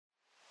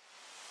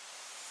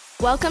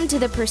Welcome to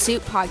the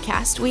Pursuit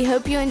Podcast. We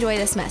hope you enjoy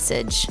this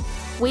message.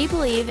 We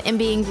believe in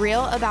being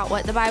real about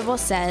what the Bible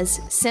says,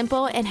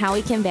 simple in how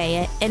we convey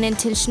it, and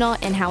intentional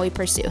in how we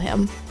pursue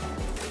Him.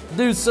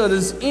 Dude, so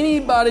does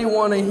anybody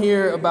want to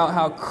hear about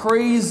how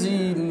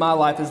crazy my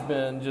life has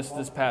been just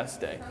this past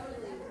day?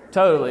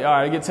 Totally. All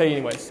right, I get to tell you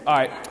anyways. All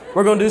right,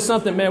 we're going to do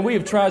something, man. We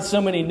have tried so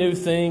many new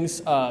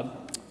things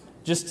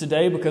just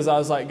today because I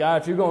was like,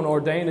 God, if you're going to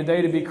ordain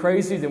today to be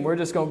crazy, then we're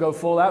just going to go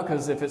full out,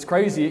 because if it's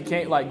crazy, it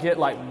can't get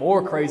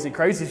more crazy.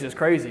 Crazy is just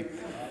crazy.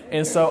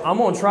 And so I'm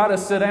going to try to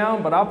sit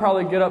down, but I'll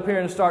probably get up here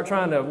and start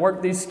trying to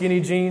work these skinny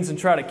jeans and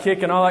try to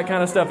kick and all that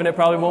kind of stuff, and it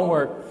probably won't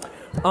work.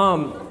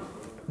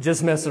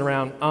 Just messing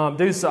around.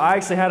 Dude, so I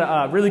actually had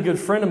a really good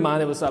friend of mine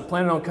that was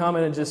planning on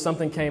coming, and just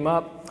something came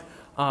up.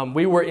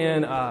 We were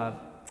in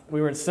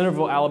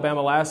Centerville,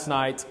 Alabama last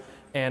night,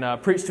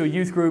 and preached to a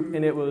youth group,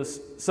 and it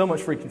was so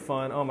much freaking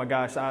fun. Oh my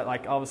gosh, I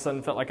all of a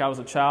sudden felt like I was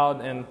a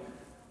child, and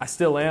I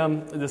still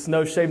am. This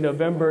No Shave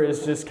November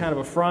is just kind of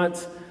a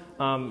front.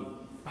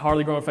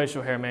 Hardly growing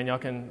facial hair, man. Y'all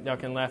can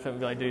laugh at me and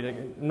be like, dude,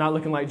 I'm not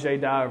looking like Jay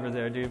Dye over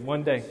there, dude.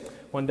 One day.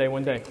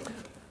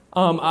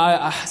 So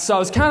I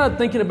was kind of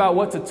thinking about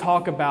what to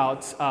talk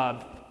about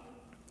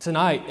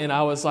tonight, and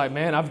I was like,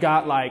 man, I've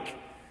got like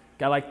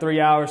 3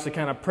 hours to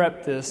kind of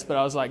prep this, but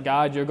I was like,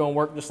 God, you're going to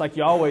work just like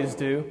you always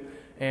do.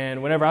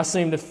 And whenever I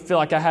seem to feel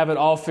like I have it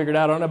all figured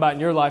out, I don't know about in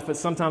your life, but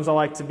sometimes I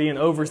like to be an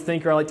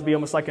overthinker. I like to be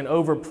almost like an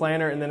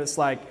over-planner, and then it's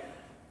like,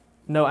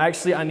 no,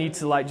 actually I need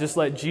to just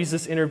let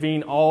Jesus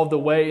intervene all the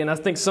way. And I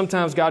think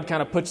sometimes God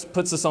kind of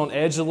puts us on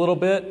edge a little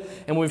bit,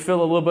 and when we feel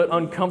a little bit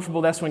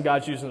uncomfortable, that's when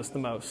God's using us the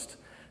most.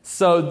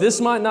 So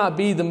this might not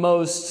be the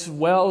most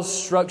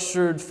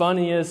well-structured,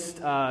 funniest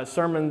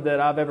sermon that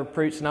I've ever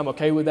preached, and I'm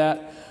okay with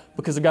that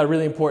because I've got a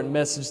really important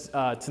message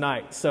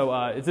tonight. So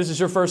if this is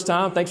your first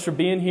time, thanks for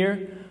being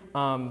here.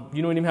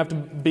 You don't even have to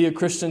be a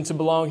Christian to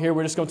belong here.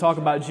 We're just going to talk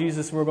about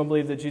Jesus, and we're going to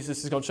believe that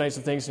Jesus is going to change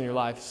some things in your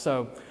life.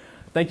 So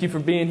thank you for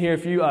being here.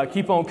 If you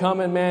keep on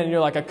coming, man, and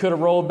you're like, I could have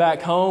rolled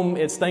back home.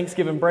 It's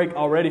Thanksgiving break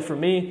already for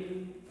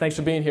me. Thanks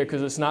for being here,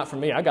 because it's not for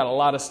me. I got a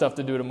lot of stuff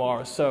to do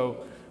tomorrow.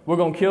 So we're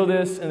going to kill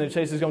this, and then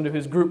Chase is going to do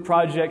his group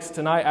projects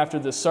tonight after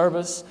this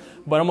service.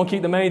 But I'm going to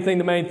keep the main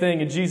thing,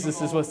 and Jesus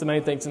is what's the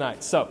main thing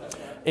tonight. So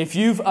if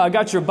you've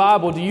got your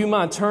Bible, do you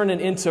mind turning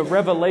into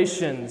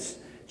Revelations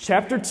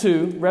chapter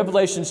 2, and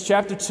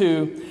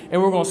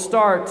we're going to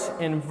start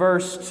in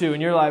verse 2.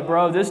 And you're like,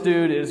 bro, this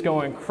dude is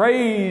going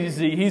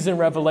crazy. He's in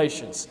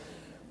Revelations.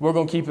 We're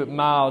going to keep it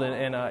mild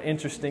and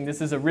interesting.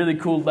 This is a really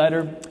cool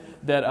letter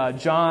that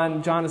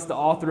John is the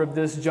author of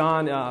this.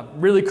 John,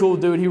 really cool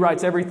dude. He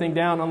writes everything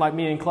down, unlike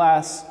me in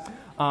class.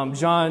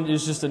 John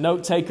is just a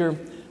note taker.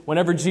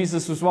 Whenever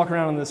Jesus was walking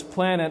around on this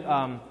planet,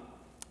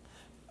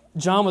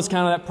 John was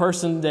kind of that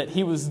person that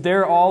he was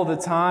there all the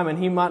time, and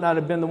he might not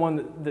have been the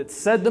one that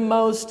said the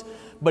most,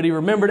 but he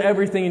remembered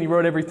everything and he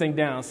wrote everything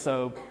down.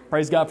 So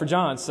praise God for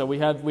John. So we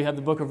have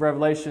the book of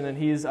Revelation, and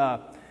he's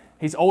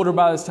older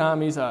by this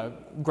time. He's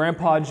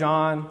Grandpa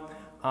John.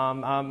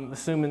 I'm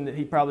assuming that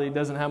he probably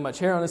doesn't have much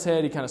hair on his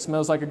head. He kind of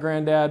smells like a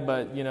granddad,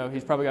 but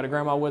he's probably got a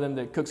grandma with him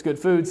that cooks good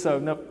food. So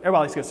no,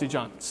 everybody likes to go see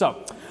John.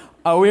 So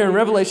we're in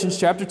Revelation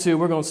chapter 2.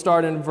 We're going to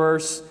start in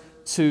verse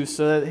 2.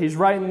 So he's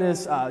writing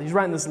this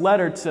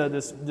letter to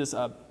this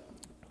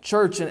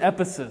church in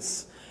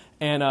Ephesus,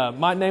 and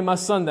might name my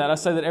son that. I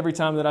say that every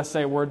time that I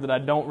say a word that I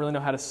don't really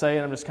know how to say,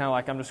 and I'm just kind of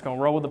like, I'm just going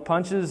to roll with the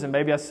punches, and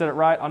maybe I said it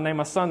right, I'll name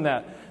my son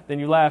that. Then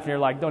you laugh and you're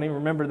like, don't even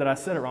remember that I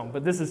said it wrong.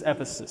 But this is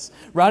Ephesus,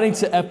 writing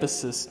to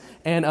Ephesus,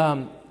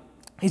 and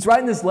he's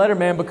writing this letter,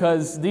 man,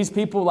 because these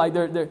people,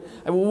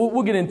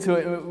 we'll get into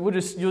it.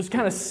 You'll just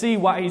kind of see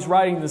why he's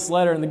writing this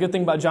letter. And the good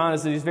thing about John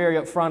is that he's very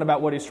upfront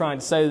about what he's trying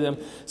to say to them.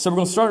 So we're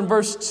going to start in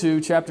verse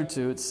 2, chapter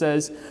 2. It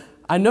says,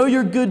 I know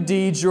your good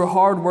deeds, your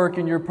hard work,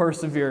 and your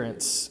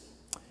perseverance.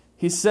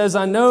 He says,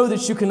 I know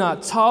that you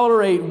cannot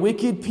tolerate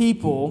wicked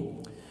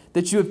people,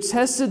 that you have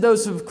tested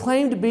those who have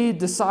claimed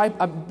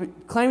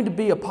to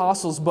be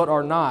apostles but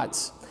are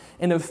not,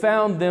 and have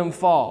found them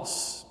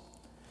false.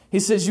 He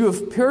says, you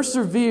have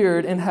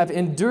persevered and have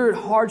endured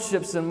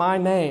hardships in my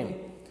name.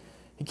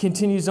 He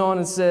continues on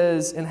and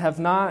says, and have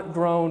not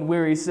grown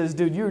weary. He says,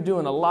 dude, you're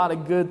doing a lot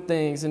of good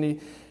things. And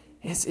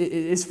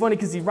it's funny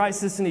because he writes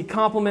this and he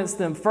compliments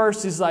them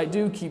first. He's like,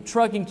 dude, keep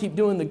trucking, keep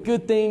doing the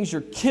good things.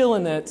 You're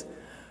killing it.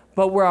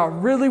 But where I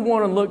really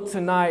want to look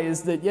tonight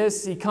is that,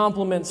 yes, he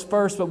compliments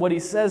first, but what he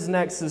says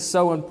next is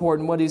so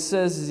important. What he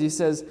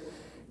says,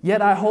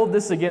 yet I hold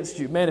this against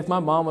you. Man, if my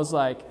mom was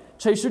like,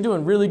 Chase, you're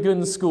doing really good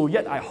in school,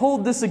 yet I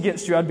hold this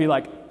against you, I'd be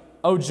like,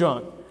 oh,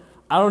 John,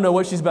 I don't know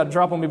what she's about to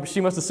drop on me, but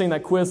she must have seen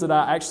that quiz that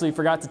I actually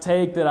forgot to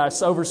take, that I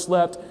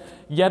overslept,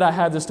 yet I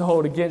have this to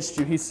hold against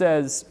you. He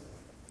says,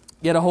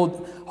 yet I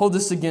hold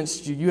this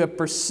against you. You have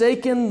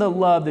forsaken the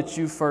love that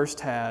you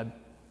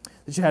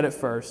had at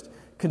first.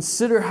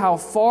 Consider how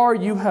far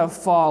you have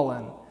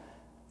fallen.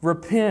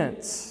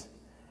 Repent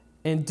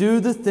and do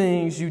the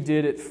things you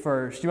did at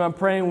first. You mind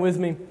praying with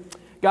me?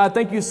 God,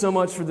 thank you so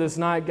much for this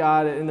night,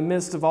 God. In the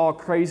midst of all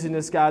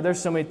craziness, God, there's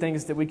so many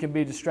things that we can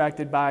be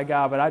distracted by,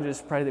 God, but I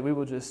just pray that we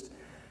will just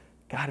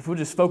God, if we'll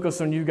just focus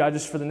on you, God,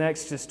 just for the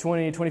next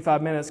 20,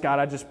 25 minutes, God,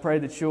 I just pray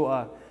that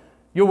you'll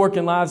work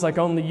in lives like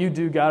only you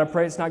do, God. I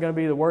pray it's not going to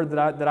be the word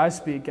that I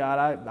speak, God.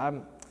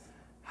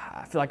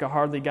 I feel like I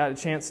hardly got a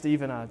chance to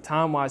even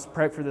time-wise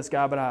prep for this,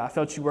 God, but I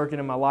felt you working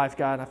in my life,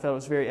 God, and I felt it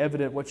was very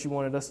evident what you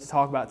wanted us to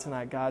talk about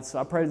tonight, God. So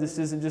I pray this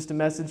isn't just a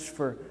message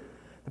for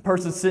the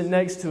person sitting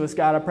next to us,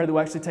 God. I pray that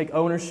we'll actually take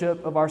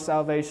ownership of our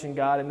salvation,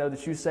 God, and know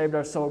that you saved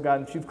our soul, God,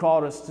 and that you've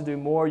called us to do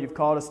more, you've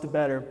called us to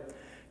better.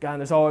 God,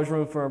 and there's always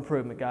room for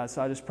improvement, God.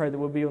 So I just pray that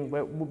we'll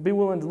be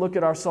willing to look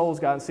at our souls,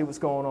 God, and see what's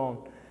going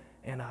on.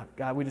 And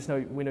God, we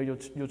know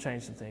you'll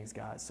change some things,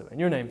 God. So in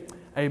your name,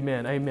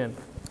 amen, amen.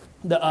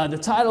 The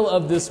title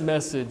of this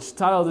message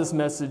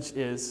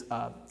is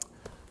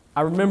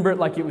I Remember It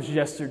Like It Was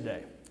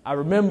Yesterday. I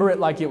remember it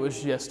like it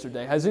was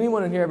yesterday. Has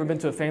anyone in here ever been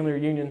to a family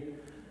reunion?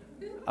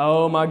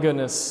 Oh my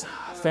goodness.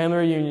 Family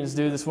reunions,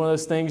 dude. It's one of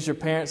those things your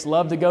parents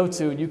love to go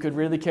to, and you could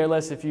really care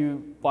less if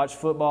you watched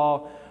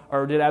football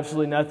or did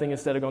absolutely nothing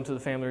instead of going to the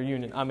family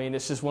reunion. I mean,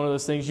 it's just one of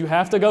those things you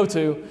have to go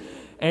to,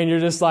 and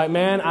you're just like,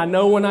 man, I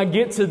know when I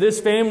get to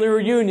this family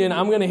reunion,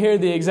 I'm going to hear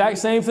the exact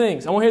same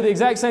things. I'm going to hear the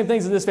exact same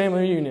things at this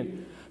family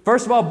reunion.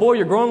 First of all, boy,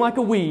 you're growing like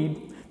a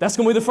weed. That's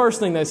going to be the first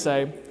thing they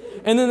say.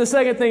 And then the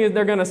second thing is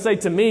they're going to say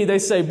to me, they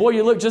say, boy,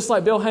 you look just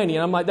like Bill Haney.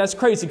 And I'm like, that's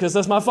crazy because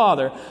that's my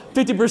father.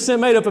 50%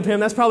 made up of him.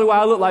 That's probably why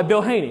I look like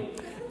Bill Haney.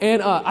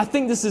 And I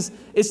think this is,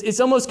 it's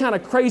almost kind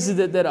of crazy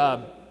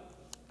that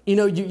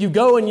you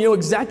go and you know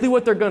exactly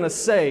what they're going to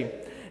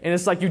say. And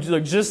it's like you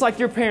look just like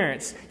your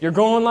parents. You're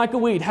growing like a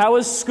weed. How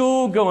is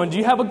school going? Do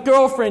you have a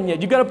girlfriend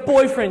yet? You got a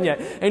boyfriend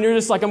yet? And you're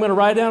just like, I'm going to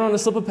write it down on a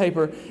slip of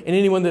paper. And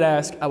anyone that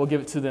asks, I will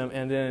give it to them.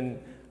 And then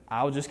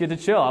I'll just get to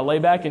chill. I'll lay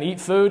back and eat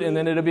food, and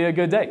then it'll be a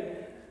good day.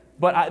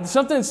 But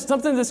something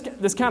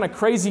that's kind of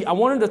crazy. I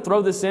wanted to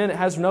throw this in. It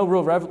has no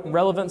real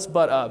relevance.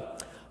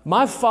 But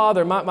my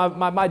father,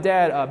 my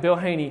dad, Bill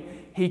Haney,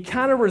 he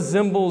kind of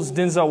resembles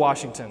Denzel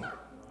Washington.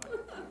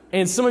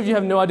 And some of you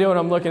have no idea what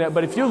I'm looking at.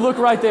 But if you look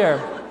right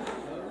there,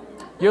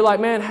 you're like,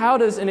 man, how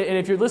does... And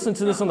if you're listening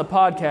to this on the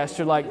podcast,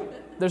 you're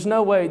like, there's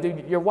no way,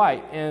 dude, you're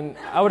white. And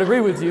I would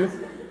agree with you.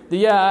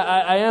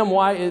 I am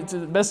white, to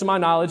the best of my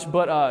knowledge.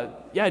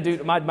 But yeah,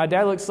 dude, my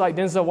dad looks like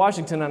Denzel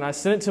Washington. And I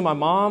sent it to my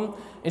mom.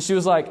 And she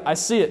was like, I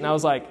see it. And I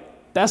was like,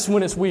 that's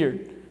when it's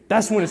weird.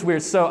 That's when it's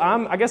weird. So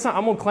I guess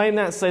I'm going to claim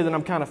that and say that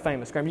I'm kind of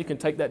famous. Graham, you can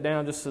take that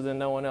down just so that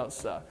no one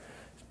else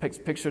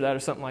picture that or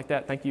something like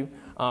that. Thank you.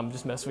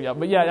 Just messing with you up.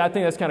 But yeah, I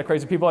think that's kind of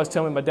crazy. People always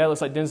tell me my dad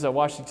looks like Denzel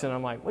Washington.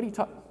 I'm like, what are you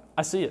talking?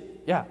 I see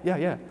it.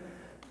 Yeah.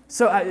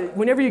 So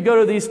whenever you go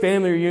to these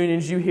family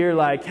reunions, you hear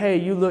like, hey,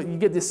 you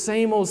get this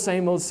same old.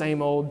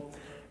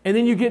 And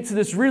then you get to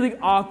this really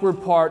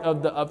awkward part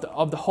of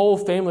the whole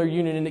family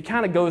reunion, and it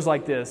kind of goes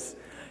like this.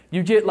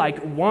 You get like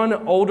one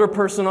older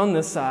person on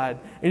this side,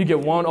 and you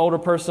get one older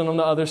person on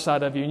the other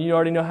side of you, and you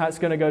already know how it's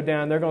going to go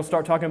down. They're going to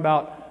start talking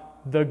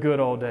about the good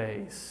old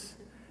days.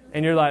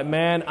 And you're like,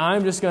 man,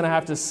 I'm just going to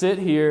have to sit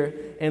here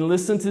and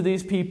listen to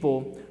these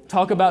people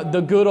talk about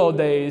the good old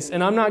days,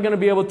 and I'm not going to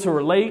be able to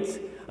relate.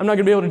 I'm not going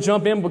to be able to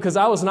jump in because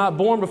I was not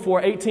born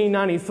before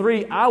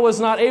 1893. I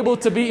was not able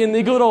to be in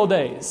the good old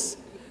days.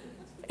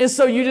 And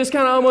so you just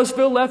kind of almost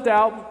feel left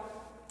out.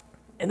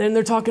 And then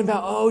they're talking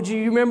about, oh, do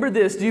you remember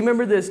this? Do you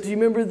remember this? Do you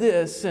remember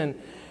this? And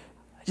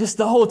just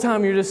the whole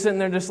time you're just sitting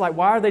there just like,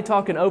 why are they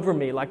talking over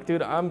me? Like,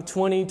 dude, I'm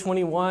 20,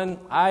 21.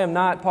 I am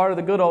not part of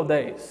the good old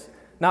days.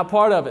 Not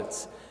part of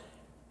it.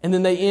 And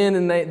then they end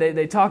and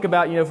they talk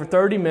about, for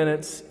 30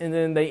 minutes. And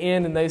then they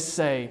end and they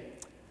say,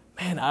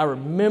 man, I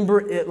remember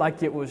it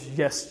like it was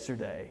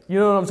yesterday. You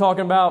know what I'm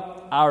talking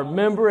about? I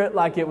remember it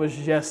like it was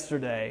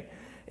yesterday.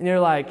 And you're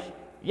like,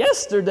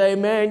 yesterday,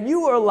 man,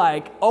 you are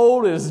like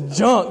old as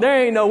junk.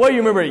 There ain't no way you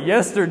remember it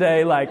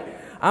yesterday. Like,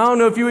 I don't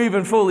know if you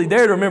even fully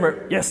dare to remember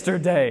it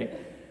yesterday.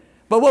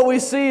 But what we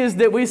see is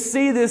that we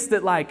see this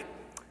that like,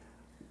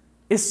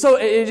 it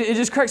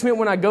just cracks me up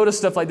when I go to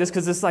stuff like this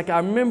because it's like I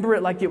remember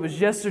it like it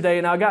was yesterday.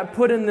 And I got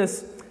put in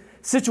this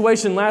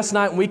situation last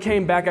night when we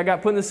came back. I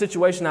got put in this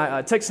situation.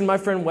 I texted my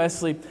friend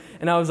Wesley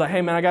and I was like,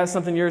 hey man, I got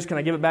something yours. Can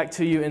I give it back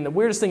to you? And the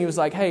weirdest thing, he was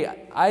like,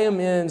 hey, I am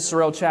in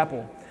Sorrel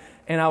Chapel.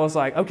 And I was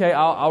like, okay,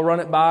 I'll run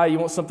it by. You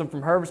want something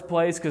from Herb's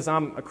place? Because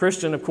I'm a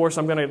Christian, of course.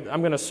 I'm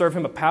gonna serve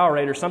him a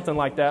Powerade or something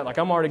like that. Like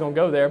I'm already gonna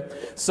go there.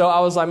 So I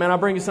was like, man, I'll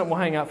bring you something. We'll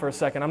hang out for a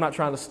second. I'm not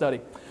trying to study.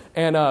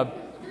 And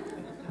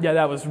yeah,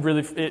 that was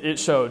really it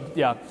showed.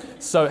 Yeah.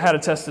 So had a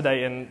test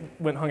today and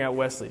went and hung out with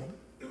Wesley.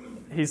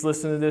 He's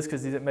listening to this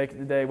because he didn't make it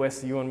today.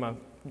 Wesley, you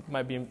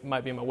might be in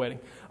my wedding.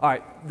 All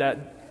right,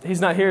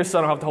 he's not here, so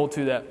I don't have to hold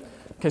to that.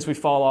 In case we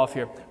fall off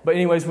here. But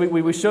anyways,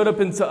 we showed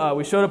up in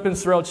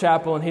Sorrel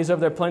Chapel, and he's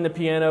over there playing the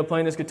piano,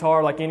 playing his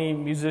guitar like any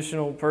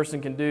musicianal person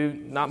can do.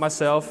 Not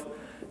myself.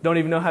 Don't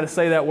even know how to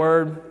say that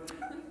word.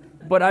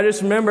 But I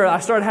just remember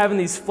I started having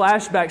these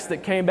flashbacks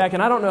that came back,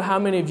 and I don't know how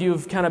many of you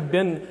have kind of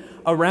been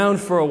around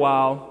for a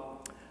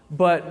while.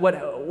 But what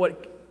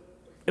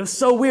it was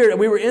so weird.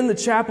 We were in the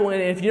chapel, and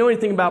if you know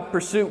anything about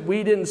Pursuit,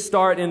 we didn't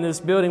start in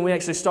this building. We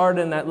actually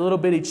started in that little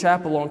bitty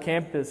chapel on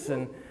campus,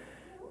 and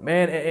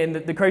Man, and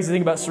the crazy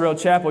thing about Sorrel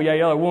Chapel, yeah,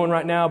 y'all are wooing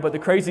right now, but the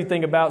crazy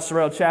thing about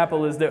Sorrel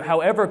Chapel is that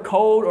however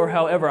cold or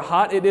however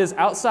hot it is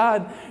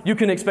outside, you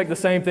can expect the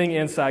same thing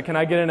inside. Can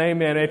I get an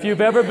amen? If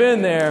you've ever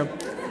been there,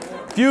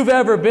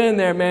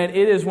 man,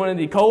 it is one of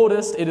the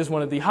coldest, it is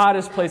one of the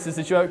hottest places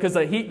that you ever, because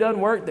the heat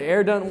doesn't work, the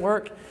air doesn't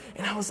work.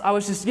 And I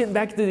was just getting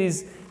back to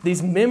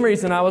these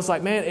memories, and I was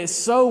like, man, it's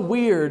so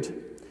weird.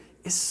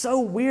 It's so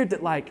weird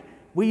that like,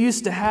 we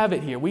used to have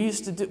it here. We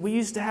used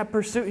to have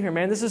Pursuit here,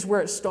 man. This is where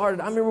it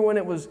started. I remember when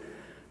it was.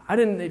 For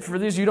those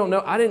of you who don't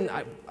know, I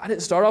didn't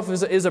start off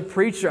as a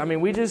preacher. I mean,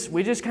 we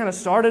just kind of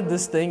started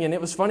this thing, and it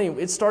was funny.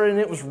 It started and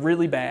it was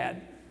really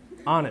bad.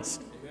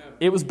 Honest,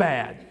 it was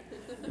bad.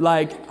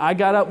 Like I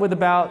got up with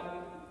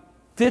about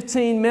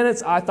 15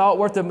 minutes I thought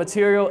worth of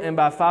material, and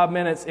by 5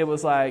 minutes it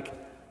was like,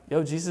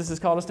 yo, Jesus has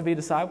called us to be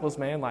disciples,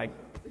 man. Like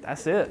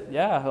that's it.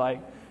 Yeah,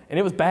 like. And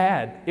it was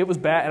bad. It was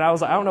bad. And I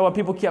was like, I don't know why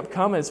people kept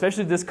coming,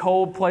 especially this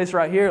cold place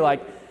right here.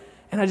 Like,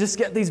 and I just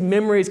get these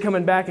memories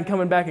coming back and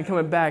coming back and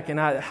coming back. And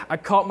I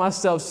caught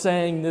myself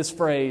saying this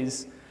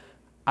phrase,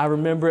 I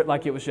remember it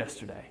like it was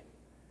yesterday.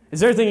 Is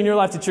there anything in your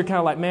life that you're kind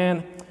of like,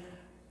 man,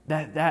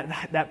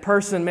 that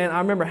person, man, I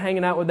remember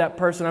hanging out with that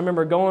person. I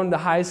remember going to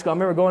high school. I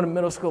remember going to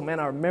middle school.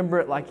 Man, I remember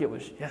it like it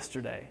was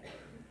yesterday.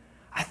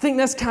 I think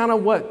that's kind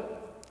of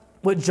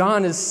what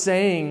John is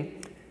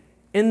saying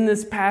in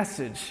this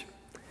passage.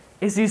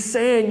 Is he's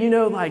saying,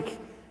 like,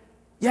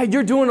 yeah,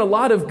 you're doing a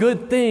lot of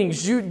good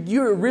things.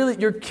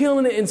 You're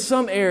killing it in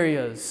some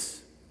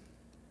areas.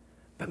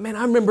 But man,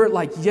 I remember it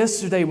like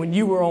yesterday when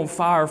you were on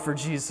fire for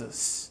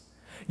Jesus.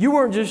 You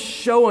weren't just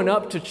showing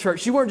up to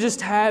church. You weren't just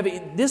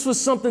this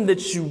was something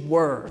that you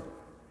were.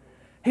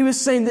 He was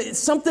saying that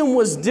something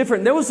was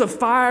different. There was a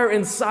fire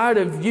inside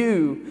of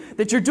you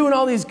that you're doing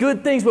all these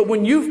good things. But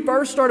when you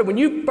first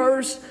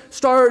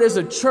started as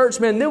a church,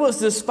 man, there was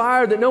this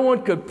fire that no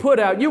one could put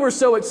out. You were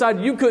so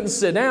excited you couldn't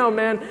sit down,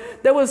 man.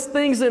 There was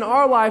things in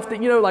our life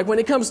that, like when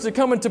it comes to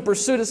coming to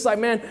Pursuit, it's like,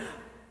 man,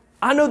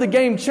 I know the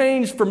game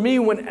changed for me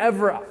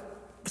whenever,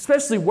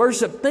 especially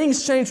worship,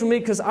 things changed for me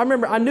because I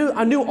remember I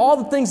knew all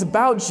the things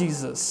about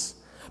Jesus.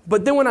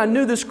 But then when I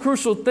knew this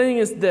crucial thing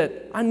is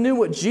that I knew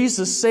what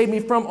Jesus saved me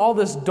from, all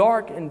this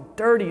dark and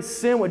dirty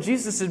sin, what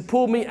Jesus had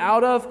pulled me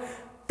out of,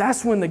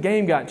 that's when the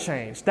game got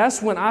changed.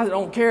 That's when I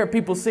don't care if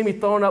people see me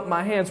throwing up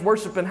my hands,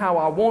 worshiping how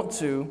I want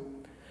to.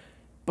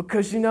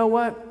 Because you know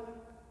what?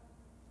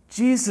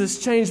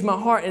 Jesus changed my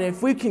heart. And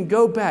if we can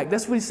go back,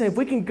 that's what he's saying, if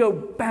we can go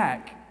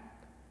back,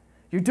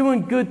 you're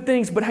doing good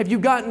things, but have you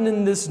gotten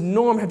in this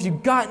norm? Have you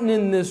gotten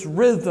in this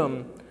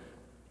rhythm?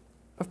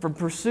 For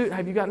Pursuit,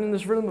 have you gotten in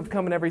this rhythm of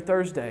coming every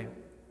Thursday?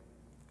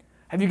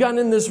 Have you gotten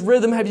in this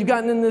rhythm? Have you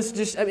gotten in this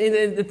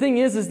the thing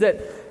is that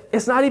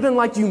it's not even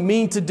like you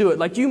mean to do it.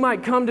 Like you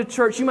might come to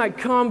church, you might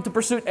come to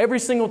Pursuit every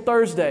single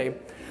Thursday.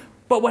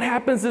 But what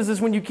happens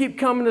is when you keep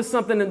coming to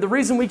something, and the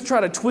reason we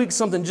try to tweak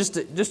something just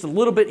a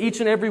little bit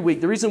each and every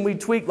week, the reason we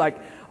tweak, like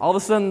all of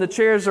a sudden the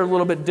chairs are a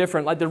little bit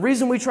different. Like the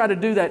reason we try to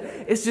do that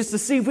is just to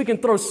see if we can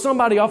throw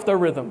somebody off their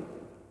rhythm.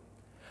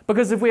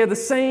 Because if we have the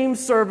same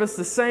service,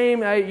 the same,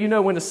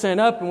 when to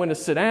stand up and when to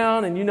sit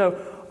down, and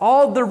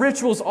all the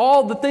rituals,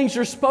 all the things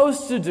you're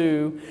supposed to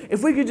do,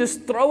 if we could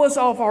just throw us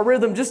off our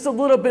rhythm just a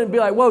little bit and be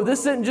like, whoa,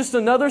 this isn't just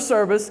another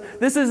service.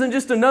 This isn't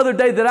just another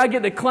day that I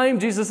get to claim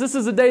Jesus. This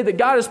is a day that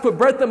God has put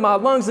breath in my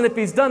lungs, and if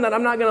he's done that,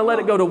 I'm not going to let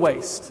it go to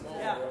waste.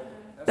 Yeah.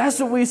 That's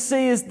what we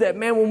see is that,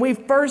 man, when we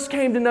first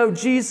came to know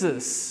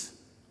Jesus,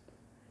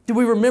 do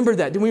we remember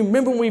that? Do we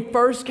remember when we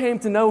first came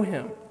to know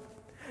him?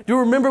 Do you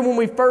remember when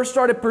we first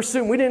started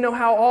Pursuit? We didn't know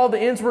how all the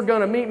ends were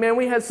going to meet. Man,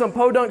 we had some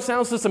podunk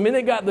sound system and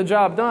it got the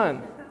job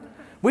done.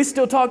 We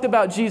still talked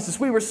about Jesus.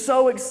 We were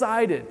so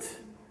excited.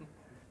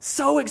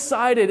 So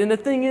excited. And the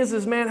thing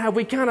is man, have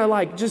we kind of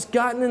like just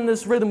gotten in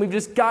this rhythm? We've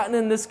just gotten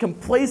in this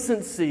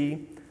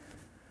complacency.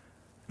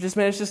 It's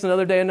just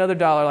another day, another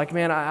dollar. Like,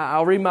 man,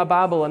 I'll read my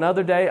Bible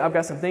another day. I've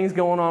got some things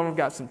going on. I've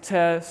got some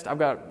tests. I've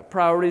got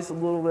priorities a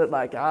little bit.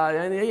 Like,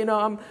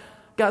 I'm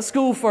got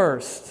school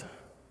first.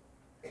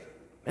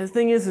 And the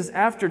thing is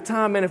after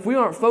time, man, if we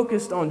aren't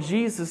focused on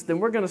Jesus, then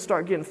we're going to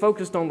start getting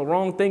focused on the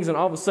wrong things, and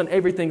all of a sudden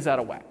everything's out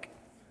of whack.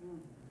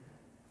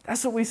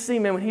 That's what we see,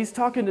 man, when he's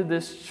talking to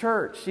this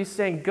church. He's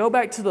saying, go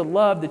back to the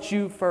love that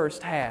you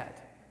first had.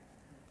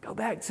 Go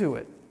back to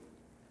it.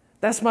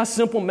 That's my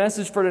simple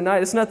message for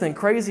tonight. It's nothing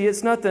crazy.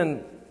 It's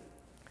nothing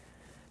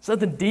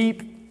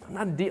deep. I'm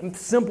not a deep,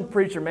 simple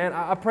preacher, man.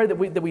 I pray that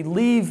we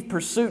leave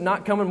Pursuit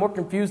not coming more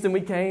confused than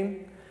we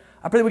came.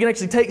 I pray that we can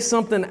actually take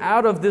something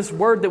out of this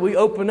word that we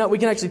open up. We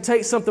can actually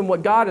take something,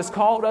 what God has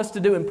called us to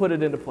do, and put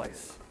it into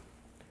place.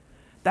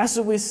 That's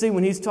what we see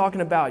when he's talking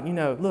about,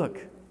 look,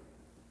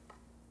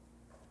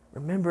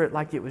 remember it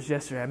like it was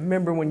yesterday. I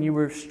remember when you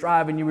were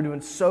striving, you were doing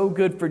so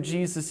good for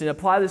Jesus, and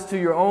apply this to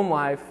your own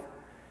life.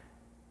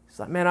 It's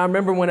like, man, I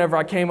remember whenever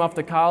I came off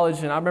to college,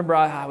 and I remember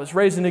I was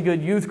raised in a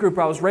good youth group.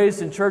 I was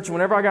raised in church, and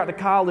whenever I got to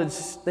college,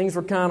 things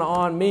were kind of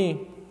on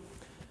me.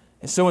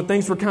 And so when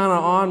things were kind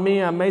of on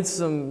me, I made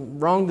some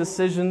wrong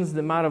decisions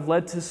that might have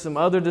led to some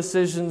other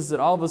decisions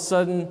that all of a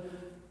sudden,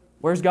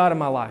 where's God in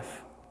my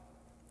life?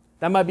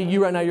 That might be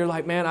you right now. You're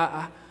like, man,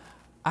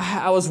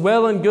 I was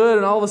well and good,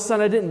 and all of a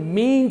sudden I didn't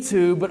mean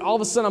to, but all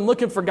of a sudden I'm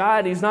looking for God,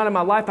 and He's not in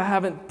my life. I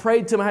haven't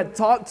prayed to Him. I hadn't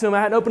talked to Him. I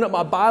hadn't opened up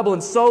my Bible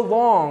in so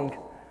long.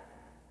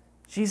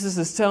 Jesus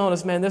is telling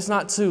us, man, that's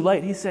not too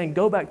late. He's saying,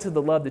 go back to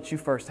the love that you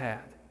first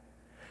had.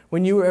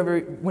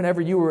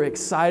 Whenever you were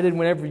excited,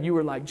 whenever you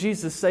were like,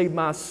 Jesus saved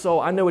my soul.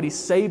 I know what He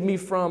saved me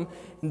from,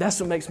 and that's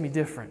what makes me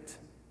different.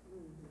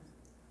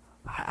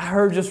 I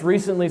heard just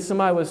recently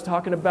somebody was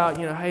talking about,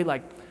 hey,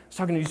 like, I was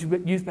talking to a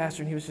youth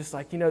pastor, and he was just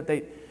like,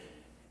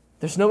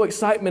 there's no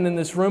excitement in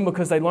this room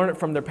because they learn it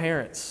from their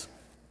parents.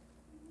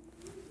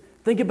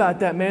 Think about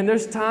that, man.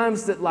 There's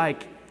times that,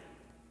 like,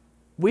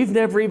 we've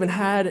never even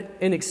had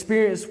an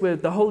experience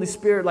with the Holy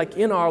Spirit, like,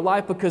 in our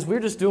life because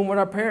we're just doing what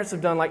our parents have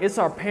done. Like, it's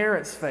our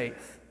parents'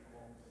 faith.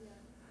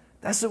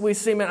 That's what we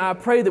see, man. I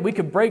pray that we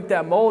could break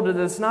that mold. That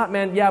it's not,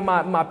 man, yeah,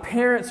 my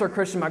parents are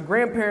Christian, my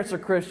grandparents are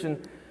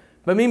Christian,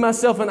 but me,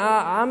 myself, and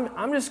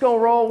I'm just going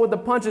to roll with the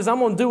punches. I'm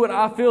going to do what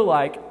I feel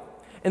like.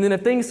 And then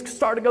if things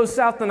start to go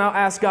south, then I'll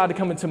ask God to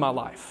come into my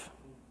life.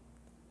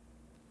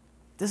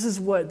 This is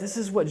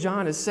what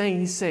John is saying.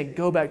 He's saying,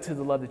 go back to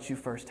the love that you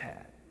first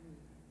had.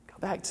 Go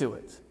back to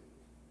it.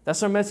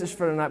 That's our message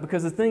for tonight.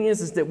 Because the thing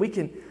is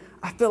that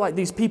I feel like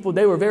these people,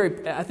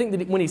 I think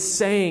that when he's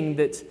saying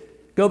that,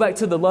 go back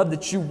to the love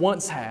that you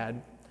once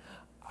had,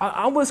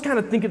 I almost kind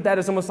of think of that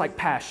as almost like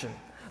passion.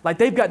 Like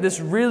they've got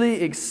this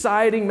really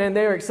exciting, man,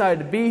 they're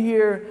excited to be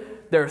here.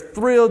 They're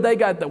thrilled. They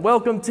got the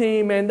welcome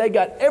team, man. They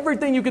got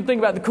everything you could think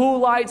about. The cool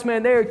lights,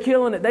 man. They're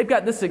killing it. They've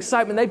got this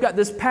excitement. They've got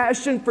this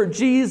passion for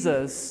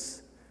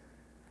Jesus.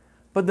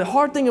 But the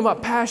hard thing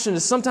about passion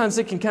is sometimes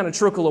it can kind of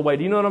trickle away.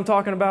 Do you know what I'm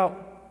talking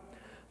about?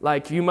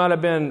 Like you might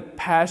have been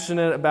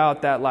passionate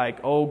about that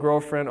like old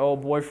girlfriend,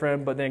 old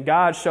boyfriend, but then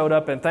God showed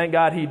up and thank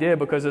God He did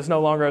because it's no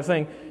longer a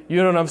thing. You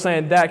know what I'm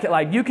saying? That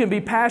like you can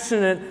be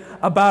passionate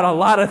about a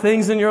lot of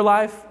things in your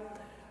life.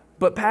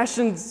 But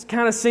passion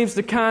kind of seems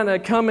to kind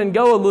of come and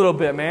go a little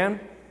bit,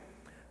 man.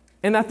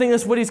 And I think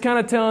that's what he's kind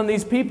of telling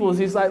these people is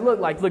he's like,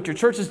 look, your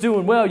church is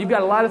doing well. You've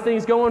got a lot of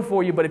things going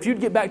for you. But if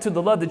you'd get back to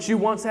the love that you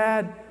once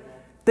had,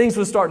 things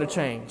would start to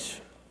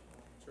change.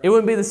 It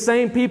wouldn't be the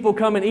same people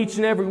coming each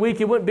and every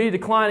week. It wouldn't be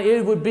declining.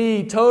 It would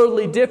be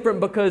totally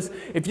different because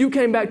if you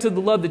came back to the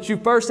love that you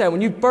first had,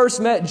 when you first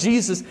met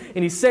Jesus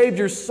and He saved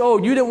your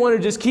soul, you didn't want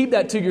to just keep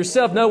that to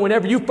yourself. No,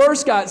 whenever you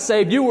first got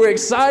saved, you were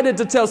excited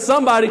to tell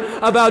somebody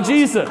about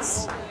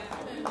Jesus.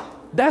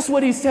 That's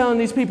what He's telling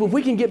these people. If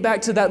we can get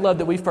back to that love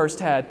that we first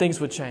had, things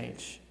would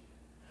change.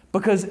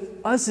 Because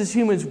us as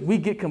humans, we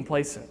get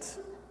complacent.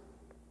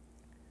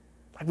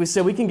 Like we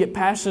said, we can get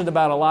passionate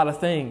about a lot of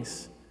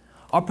things.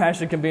 Our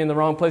passion can be in the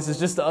wrong places.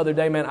 Just the other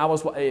day, man, I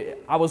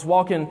was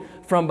walking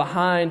from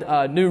behind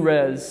New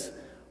Res,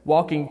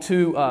 walking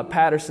to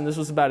Patterson. This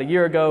was about a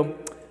year ago,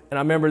 and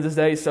I remember this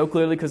day so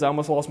clearly because I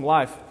almost lost my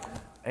life.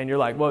 And you're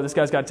like, whoa, this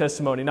guy's got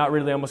testimony. Not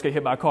really, I almost get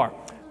hit by a car.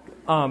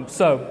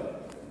 So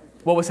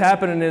what was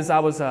happening is I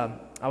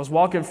was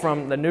walking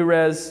from the New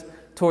Res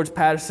towards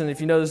Patterson.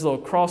 If you know, there's a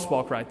little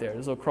crosswalk right there.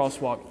 There's a little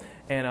crosswalk,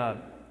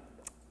 and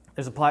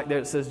there's a plaque there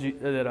that says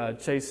that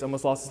Chase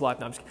almost lost his life.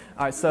 No, I'm just kidding.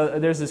 All right, so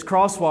there's this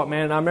crosswalk,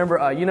 man, and I remember,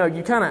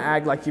 you kind of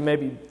act like you may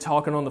be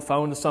talking on the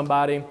phone to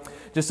somebody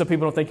just so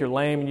people don't think you're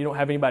lame and you don't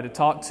have anybody to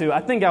talk to.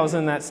 I think I was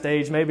in that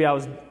stage. Maybe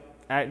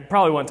I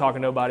probably wasn't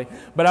talking to nobody,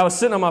 but I was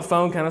sitting on my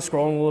phone kind of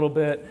scrolling a little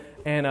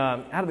bit, and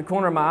out of the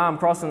corner of my eye,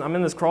 I'm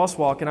in this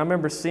crosswalk, and I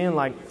remember seeing,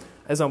 like,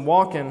 as I'm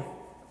walking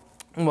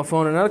on my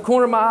phone, and out of the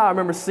corner of my eye, I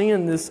remember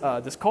seeing this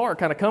car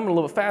kind of coming a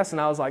little bit fast, and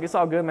I was like, it's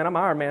all good, man. I'm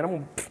Iron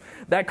Man.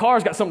 That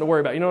car's got something to worry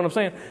about. You know what I'm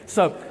saying?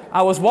 So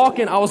I was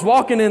walking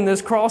in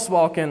this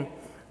crosswalk, and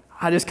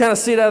I just kind of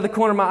see it out of the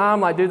corner of my eye. I'm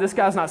like, dude, this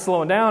guy's not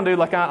slowing down, dude.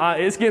 Like,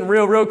 it's getting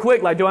real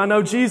quick. Like, do I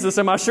know Jesus?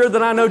 Am I sure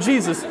that I know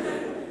Jesus?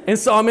 And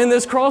so I'm in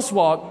this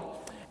crosswalk,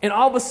 and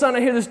all of a sudden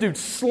I hear this dude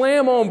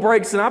slam on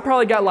brakes, and I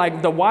probably got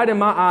like the white in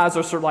my eyes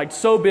are sort of like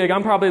so big.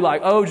 I'm probably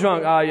like, oh,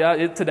 junk.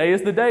 Today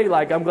is the day.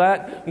 Like, I'm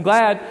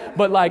glad.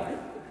 But like,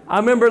 I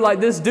remember like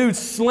this dude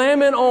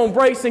slamming on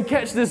brakes and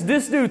catch this.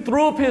 This dude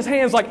threw up his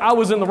hands like I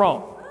was in the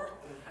wrong.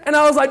 And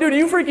I was like, dude, are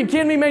you freaking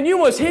kidding me, man? You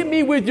must hit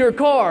me with your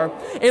car,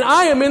 and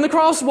I am in the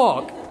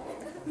crosswalk.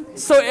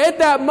 So at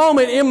that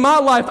moment in my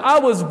life, I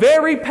was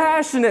very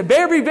passionate,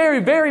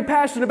 very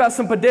passionate about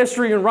some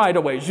pedestrian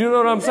right-of-ways. You know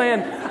what I'm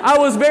saying? I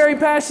was very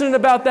passionate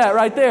about that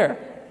right there.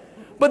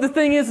 But the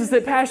thing is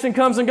that passion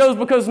comes and goes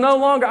because no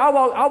longer, I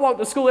walk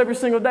to school every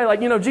single day like,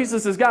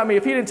 Jesus has got me.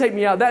 If He didn't take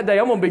me out that day,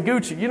 I'm going to be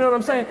Gucci. You know what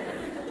I'm saying?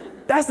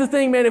 That's the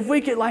thing, man. If we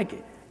could,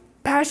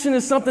 passion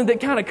is something that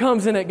kind of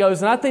comes and it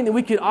goes. And I think that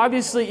we could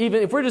obviously,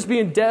 even if we're just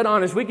being dead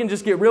honest, we can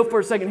just get real for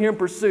a second here in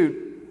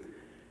Pursuit.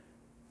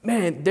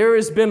 Man, there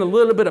has been a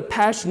little bit of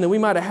passion that we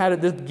might have had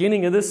at the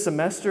beginning of this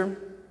semester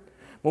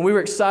when we were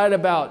excited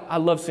about, I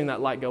love seeing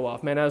that light go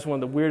off. Man, that was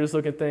one of the weirdest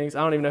looking things.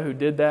 I don't even know who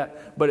did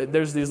that, but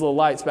there's these little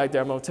lights back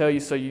there. I'm going to tell you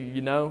so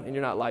you know, and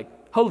you're not like,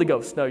 Holy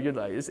Ghost. No, you're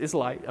like, it's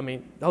light. I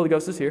mean, the Holy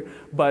Ghost is here,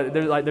 but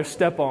they're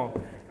step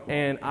on.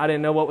 And I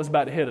didn't know what was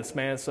about to hit us,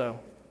 man. So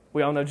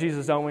we all know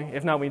Jesus, don't we?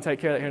 If not, we can take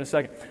care of that here in a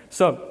second.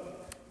 So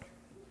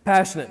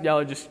Passionate. Y'all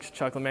are just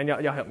chuckling, man.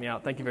 Y'all help me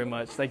out. Thank you very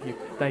much. Thank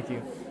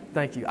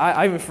you.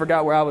 I even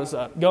forgot where I was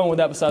going with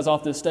that besides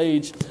off this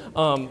stage.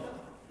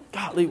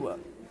 Golly, what?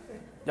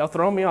 Y'all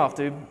throwing me off,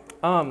 dude.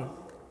 What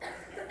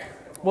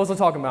was I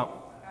talking about?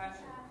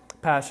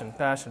 Passion.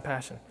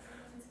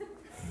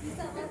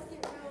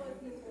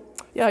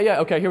 Yeah.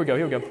 Okay, here we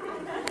go.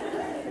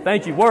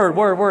 Thank you.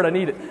 Word. I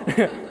need it.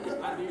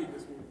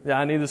 Yeah,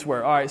 I need this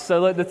word. All right.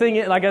 So look, the thing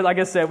is, like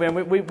I said, man,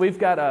 we've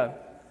got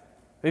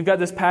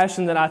this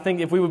passion that I think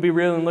if we would be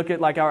real and look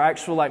at like our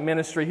actual like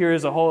ministry here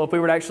as a whole, if we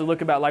were to actually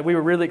look about like we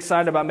were really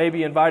excited about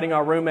maybe inviting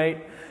our roommate,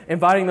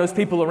 inviting those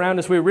people around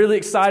us. We were really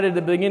excited at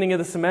the beginning of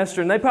the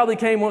semester, and they probably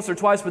came once or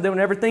twice, but then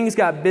whenever things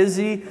got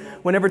busy,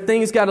 whenever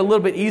things got a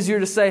little bit easier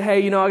to say,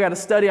 hey, I got to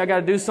study, I got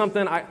to do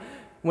something.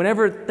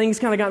 Whenever things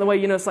kind of got in the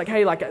way, it's like,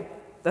 hey,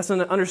 that's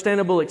an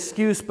understandable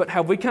excuse, but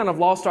have we kind of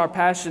lost our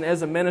passion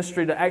as a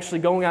ministry to actually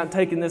going out and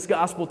taking this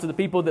gospel to the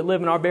people that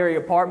live in our very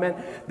apartment,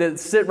 that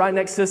sit right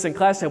next to us in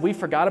class? Have we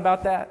forgot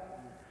about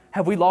that?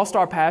 Have we lost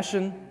our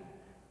passion?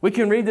 We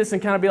can read this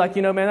and kind of be like,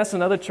 man, that's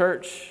another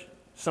church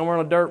somewhere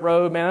on a dirt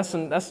road, man.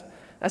 That's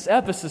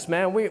Ephesus,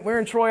 man. We're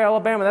in Troy,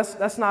 Alabama.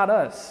 That's not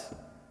us.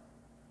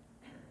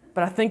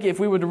 But I think if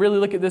we were to really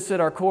look at this at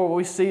our core, what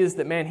we see is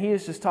that, man, he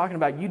is just talking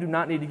about you do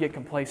not need to get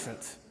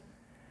complacent.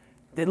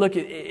 That look,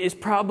 it's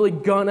probably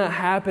gonna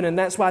happen, and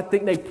that's why I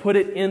think they put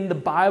it in the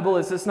Bible.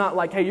 It's not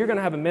like, hey, you're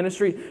gonna have a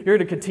ministry, you're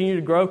gonna continue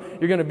to grow,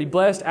 you're gonna be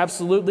blessed,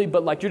 absolutely,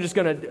 but like you're just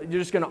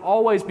gonna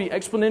always be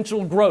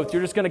exponential growth.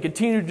 You're just gonna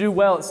continue to do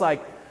well. It's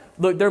like,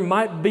 look, there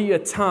might be a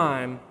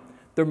time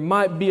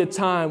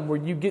where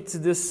you get to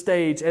this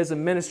stage as a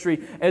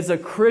ministry, as a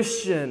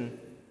Christian,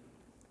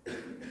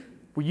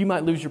 where you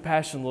might lose your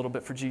passion a little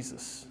bit for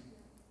Jesus.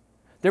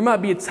 There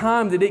might be a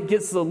time that it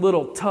gets a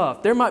little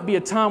tough. There might be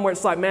a time where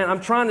it's like, man, I'm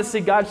trying to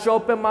see God show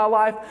up in my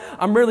life.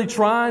 I'm really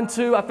trying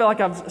to. I feel like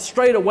I've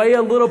strayed away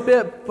a little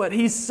bit, but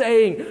he's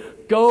saying,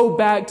 go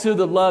back to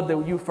the love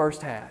that you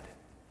first had.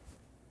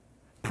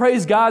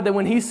 Praise God that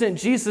when he sent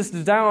Jesus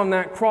to die on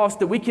that cross,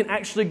 that we can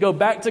actually go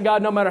back to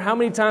God no matter how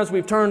many times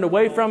we've turned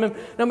away from him,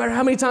 no matter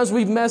how many times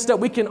we've messed up,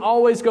 we can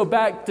always go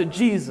back to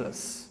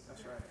Jesus.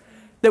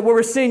 That what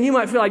we're seeing, you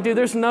might feel like, dude,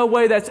 there's no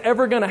way that's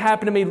ever going to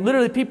happen to me.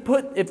 Literally,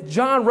 if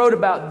John wrote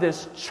about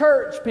this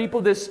church,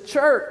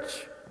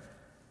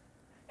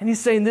 and he's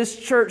saying this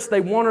church, they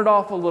wandered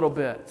off a little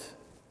bit.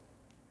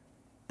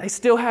 They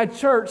still had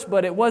church,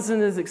 but it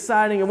wasn't as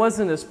exciting, it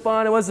wasn't as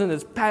fun, it wasn't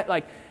as,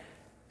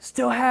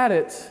 still had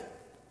it.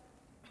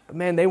 But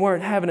man, they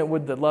weren't having it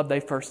with the love they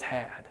first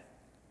had.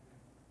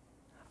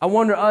 I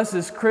wonder us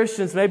as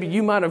Christians, maybe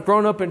you might have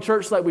grown up in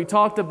church like we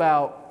talked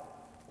about,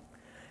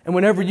 and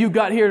whenever you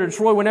got here to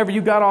Troy, whenever you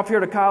got off here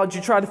to college,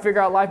 you tried to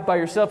figure out life by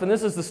yourself. And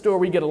this is the story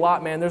we get a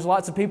lot, man. There's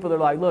lots of people that are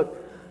like, look,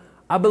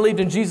 I believed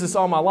in Jesus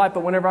all my life,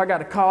 but whenever I got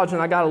to college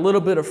and I got a little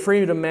bit of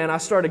freedom, man, I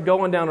started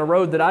going down a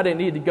road that I didn't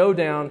need to go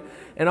down.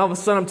 And all of a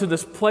sudden I'm to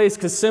this place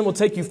because sin will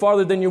take you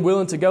farther than you're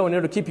willing to go, and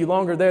it'll keep you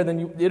longer there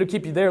it'll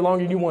keep you there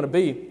longer than you want to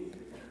be.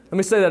 Let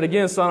me say that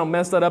again so I don't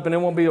mess that up and it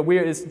won't be a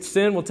weird.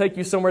 Sin will take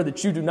you somewhere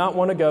that you do not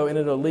want to go, and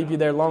it'll leave you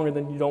there longer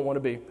than you don't want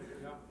to be.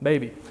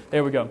 Baby.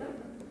 There we go.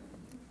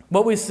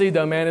 What we see,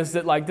 though, man, is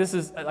that, this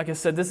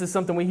is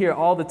something we hear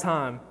all the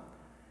time,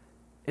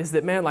 is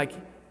that, man,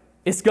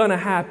 it's going to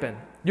happen.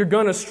 You're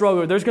going to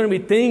struggle. There's going to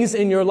be things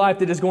in your life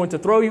that is going to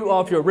throw you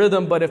off your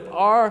rhythm, but if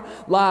our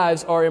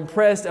lives are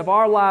impressed, if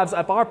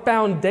our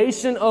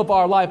foundation of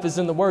our life is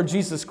in the Word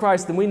Jesus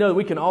Christ, then we know that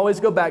we can always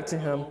go back to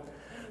Him,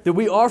 that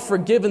we are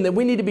forgiven, that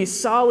we need to be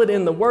solid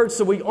in the Word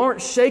so we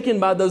aren't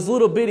shaken by those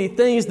little bitty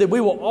things, that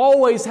we will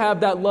always have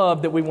that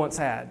love that we once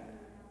had.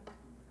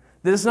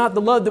 That it's not the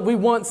love that we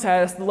once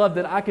had, it's the love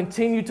that I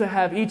continue to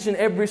have each and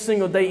every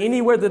single day.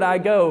 Anywhere that I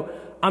go,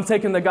 I'm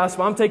taking the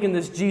gospel. I'm taking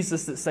this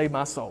Jesus that saved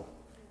my soul.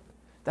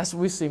 That's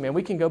what we see, man.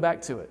 We can go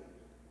back to it.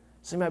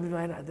 So you might be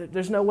like,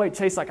 there's no way,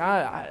 Chase,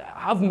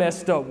 I've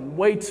messed up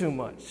way too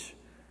much.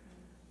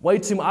 Way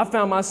too much. I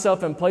found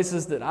myself in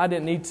places that I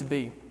didn't need to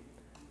be.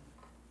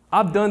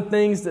 I've done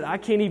things that I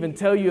can't even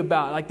tell you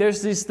about.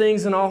 There's these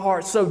things in our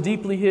hearts so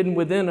deeply hidden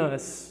within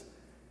us.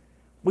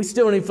 We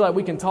still don't even feel like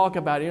we can talk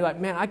about it. You're like,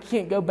 man, I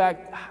can't go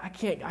back. I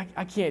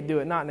can't do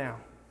it. Not now.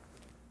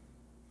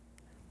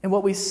 And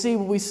what we see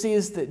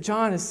is that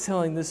John is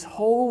telling this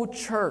whole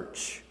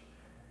church.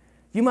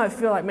 You might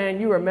feel like,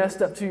 man, you are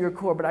messed up to your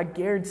core, but I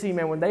guarantee,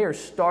 man, when they are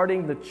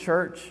starting the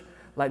church,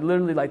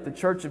 literally the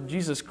church of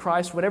Jesus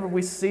Christ, whenever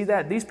we see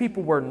that, these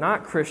people were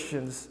not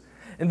Christians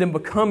and then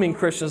becoming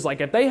Christians.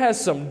 If they had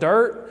some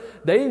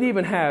dirt, they didn't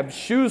even have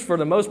shoes for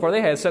the most part.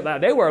 They had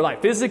something. They were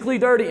physically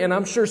dirty and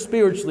I'm sure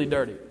spiritually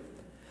dirty.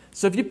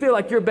 So if you feel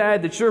like you're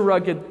bad, that you're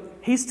rugged,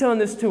 he's telling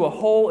this to a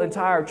whole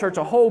entire church,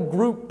 a whole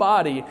group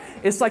body.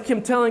 It's like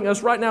him telling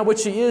us right now,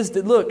 which he is,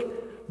 that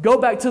look, go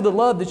back to the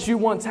love that you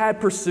once had,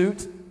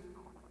 pursuit.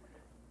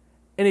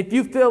 And if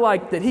you feel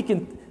like that he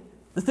can,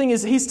 the thing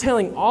is, he's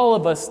telling all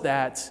of us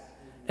that.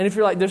 And if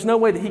you're like, there's no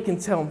way that he can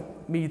tell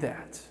me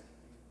that.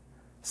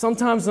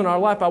 Sometimes in our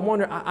life,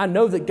 I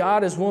know that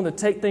God is willing to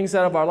take things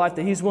out of our life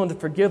that he's willing to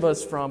forgive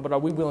us from, but are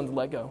we willing to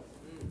let go?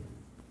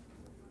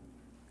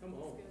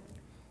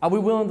 Are we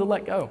willing to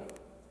let go?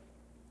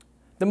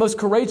 The most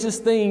courageous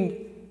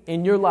thing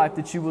in your life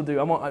that you will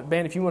do,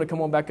 Ben, if you want to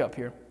come on back up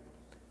here.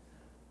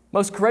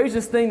 Most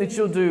courageous thing that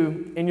you'll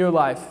do in your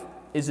life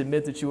is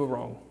admit that you were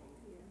wrong.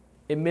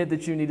 Admit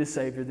that you need a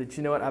Savior, that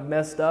you know what, I've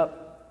messed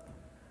up,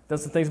 done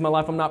some things in my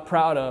life I'm not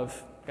proud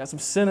of, got some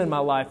sin in my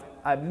life.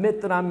 I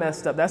admit that I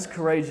messed up. That's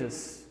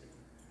courageous.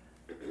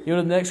 You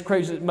know what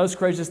the most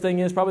courageous thing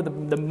is? Probably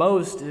the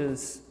most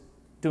is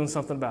doing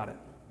something about it.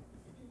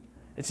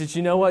 It's that,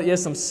 you know what,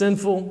 yes, I'm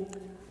sinful.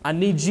 I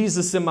need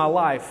Jesus in my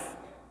life.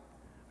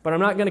 But I'm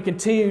not going to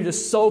continue to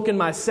sulk in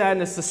my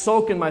sadness, to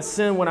sulk in my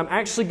sin. What I'm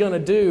actually going to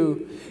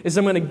do is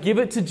I'm going to give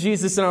it to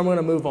Jesus and I'm going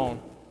to move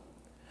on.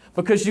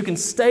 Because you can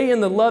stay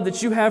in the love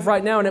that you have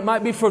right now, and it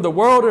might be for the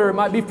world or it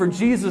might be for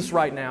Jesus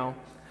right now.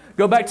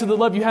 Go back to the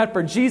love you had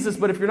for Jesus,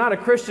 but if you're not a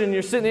Christian and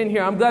you're sitting in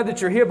here, I'm glad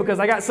that you're here because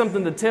I got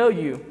something to tell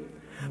you.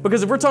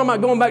 Because if we're talking about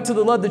going back to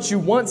the love that you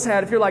once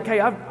had, if you're like, hey,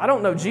 I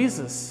don't know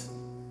Jesus.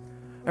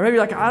 Or maybe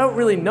like, I don't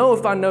really know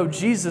if I know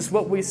Jesus.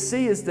 What we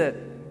see is that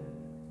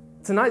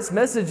tonight's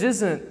message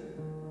isn't,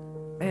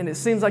 man, it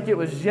seems like it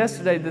was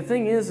yesterday. The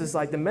thing is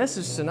like the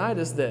message tonight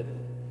is that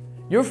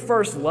your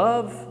first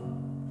love,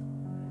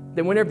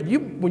 that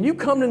when you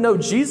come to know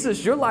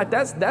Jesus, your life,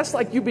 that's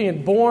like you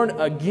being born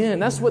again.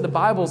 That's what the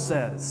Bible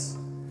says.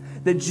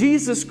 That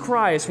Jesus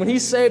Christ, when He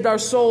saved our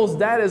souls,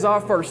 that is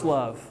our first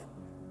love.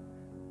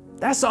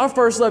 That's our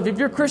first love. If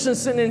you're a Christian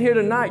sitting in here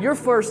tonight, your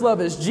first love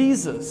is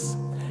Jesus.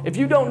 If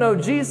you don't know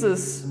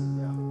Jesus,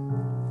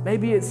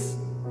 maybe it's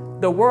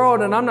the world,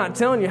 and I'm not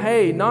telling you,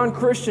 hey,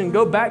 non-Christian,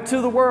 go back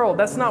to the world.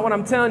 That's not what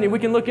I'm telling you. We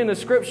can look into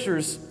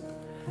scriptures.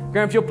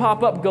 Graham, if you'll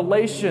pop up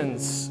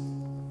Galatians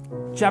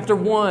chapter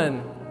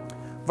 1,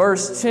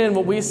 verse 10,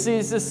 what we see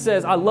is this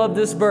says, I love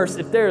this verse.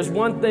 If there is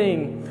one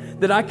thing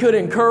that I could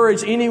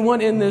encourage anyone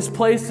in this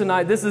place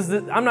tonight,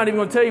 I'm not even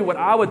going to tell you what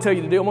I would tell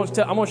you to do. I'm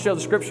going to share the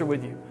scripture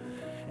with you.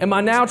 Am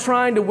I now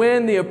trying to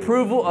win the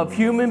approval of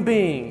human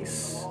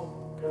beings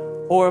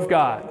or of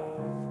God?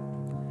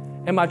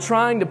 Am I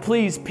trying to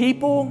please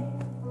people?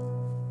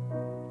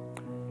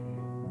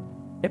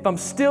 If I'm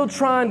still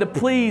trying to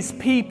please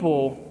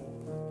people,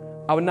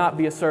 I would not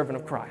be a servant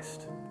of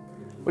Christ.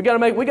 We got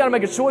to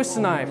make a choice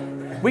tonight.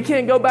 We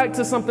can't go back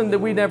to something that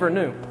we never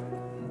knew.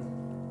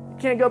 You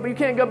can't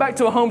go back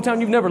to a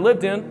hometown you've never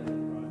lived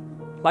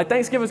in. Like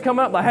Thanksgiving's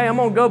coming up, like, hey, I'm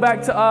going to go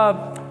back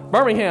to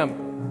Birmingham.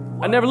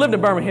 I never lived in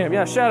Birmingham.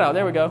 Yeah, shout out.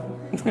 There we go.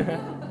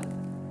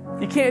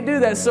 You can't do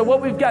that. So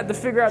what we've got to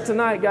figure out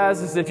tonight,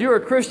 guys, is if you're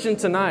a Christian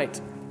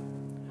tonight,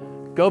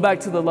 go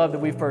back to the love that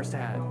we first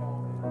had.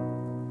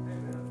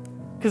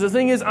 Because the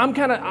thing is, I'm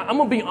going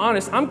to be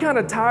honest, I'm kind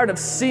of tired of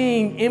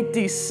seeing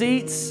empty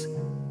seats.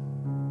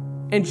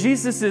 And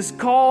Jesus has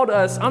called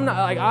us.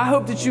 I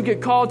hope that you get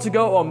called to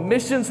go on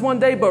missions one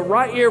day, but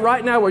right here,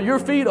 right now, where your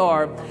feet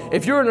are,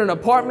 if you're in an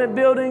apartment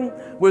building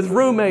with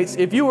roommates,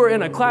 if you were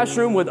in a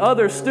classroom with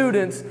other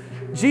students,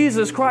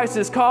 Jesus Christ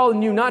is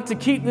calling you not to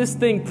keep this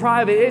thing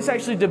private. It's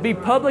actually to be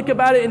public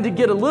about it and to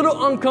get a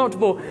little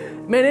uncomfortable.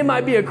 Man, it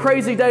might be a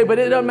crazy day, but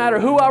it doesn't matter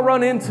who I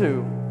run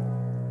into.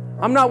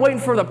 I'm not waiting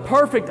for the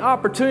perfect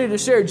opportunity to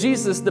share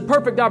Jesus. The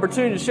perfect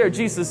opportunity to share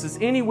Jesus is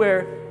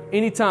anywhere,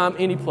 anytime,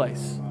 any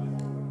place.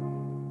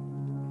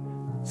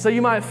 So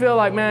you might feel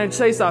like, man,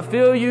 Chase, I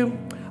feel you.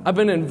 I've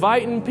been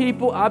inviting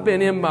people. I've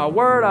been in my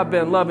word. I've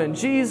been loving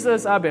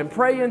Jesus. I've been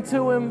praying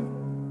to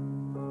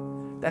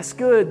Him. That's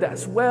good.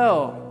 That's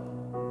well.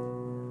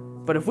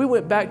 But if we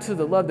went back to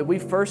the love that we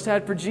first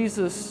had for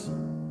Jesus,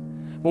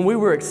 when we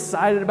were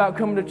excited about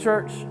coming to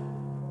church,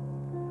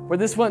 where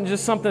this wasn't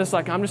just something that's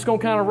like, I'm just going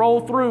to kind of roll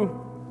through.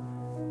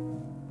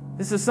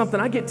 This is something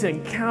I get to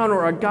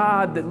encounter a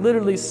God that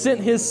literally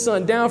sent His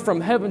Son down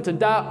from heaven to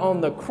die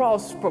on the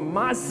cross for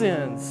my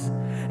sins.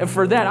 And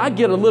for that, I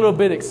get a little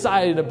bit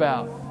excited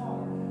about.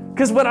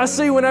 Because what I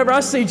see whenever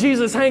I see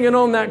Jesus hanging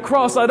on that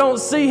cross, I don't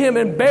see Him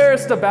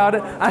embarrassed about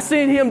it. I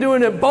see Him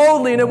doing it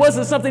boldly, and it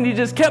wasn't something He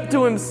just kept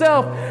to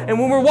Himself. And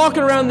when we're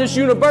walking around this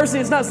university,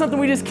 it's not something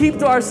we just keep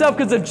to ourselves,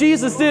 because if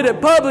Jesus did it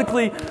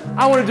publicly,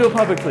 I want to do it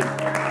publicly.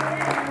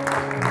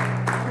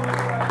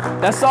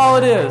 That's all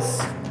it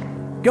is.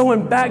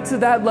 Going back to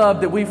that love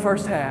that we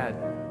first had.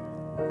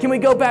 Can we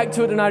go back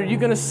to it tonight? Are you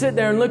going to sit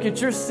there and look at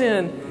your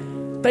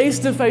sin face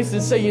to face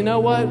and say, you know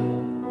what?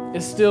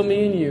 It's still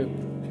me and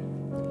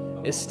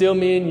you. It's still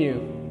me and you.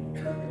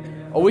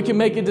 Or we can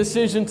make a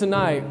decision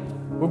tonight.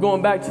 We're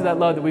going back to that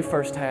love that we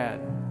first had.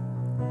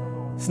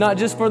 It's not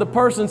just for the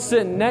person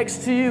sitting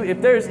next to you.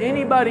 If there's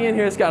anybody in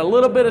here that's got a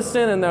little bit of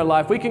sin in their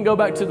life, we can go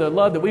back to the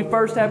love that we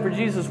first had for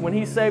Jesus when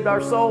He saved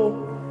our soul,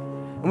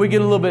 and we get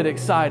a little bit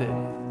excited.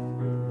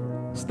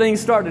 As things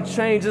start to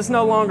change, it's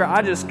no longer,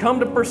 I just come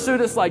to pursue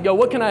this. Like, yo,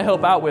 what can I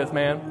help out with,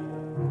 man?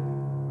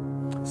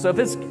 So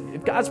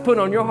if God's putting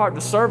on your heart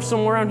to serve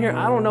somewhere around here,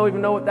 I don't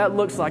even know what that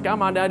looks like. I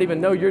might not even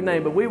know your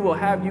name, but we will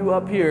have you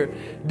up here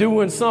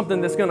doing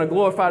something that's going to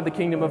glorify the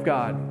kingdom of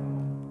God.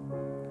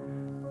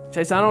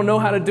 Chase, I don't know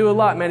how to do a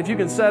lot, man. If you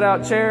can set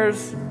out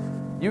chairs,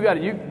 you got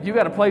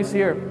a place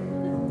here.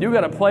 You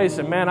got a place,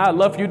 and man, I'd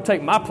love for you to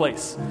take my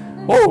place.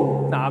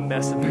 Whoa, nah, I'm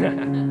messing.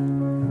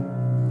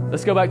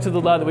 Let's go back to the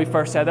love that we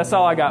first had. That's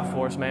all I got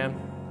for us, man.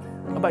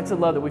 Go back to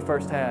the love that we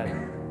first had.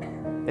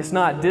 It's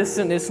not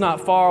distant. It's not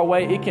far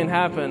away. It can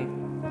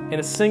happen in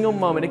a single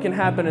moment. It can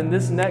happen in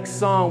this next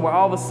song where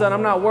all of a sudden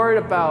I'm not worried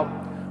about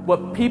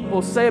what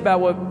people say about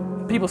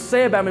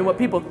me, what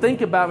people think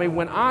about me.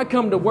 When I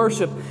come to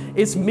worship,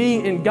 it's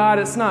me and God.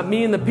 It's not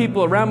me and the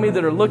people around me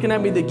that are looking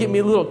at me that get me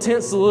a little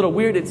tense, a little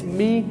weird. It's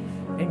me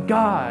and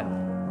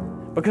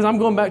God, because I'm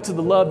going back to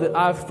the love that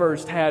I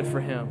first had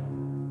for Him.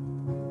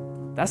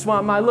 That's why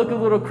it might look a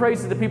little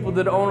crazy to people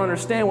that don't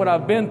understand what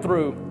I've been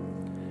through.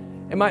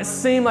 It might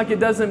seem like it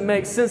doesn't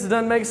make sense. It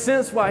doesn't make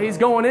sense why He's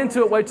going into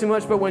it way too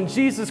much. But when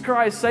Jesus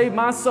Christ saved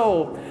my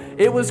soul,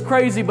 it was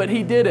crazy, but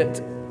He did it.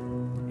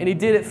 And He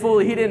did it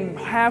fully. He didn't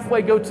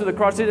halfway go to the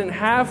cross. He didn't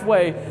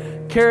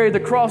halfway carry the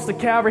cross to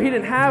Calvary. He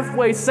didn't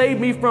halfway save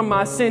me from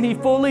my sin. He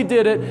fully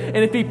did it. And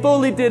if He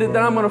fully did it,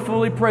 then I'm going to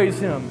fully praise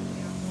Him.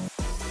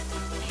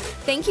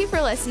 Thank you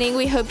for listening.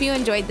 We hope you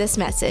enjoyed this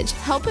message.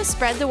 Help us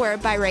spread the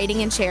word by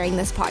rating and sharing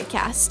this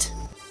podcast.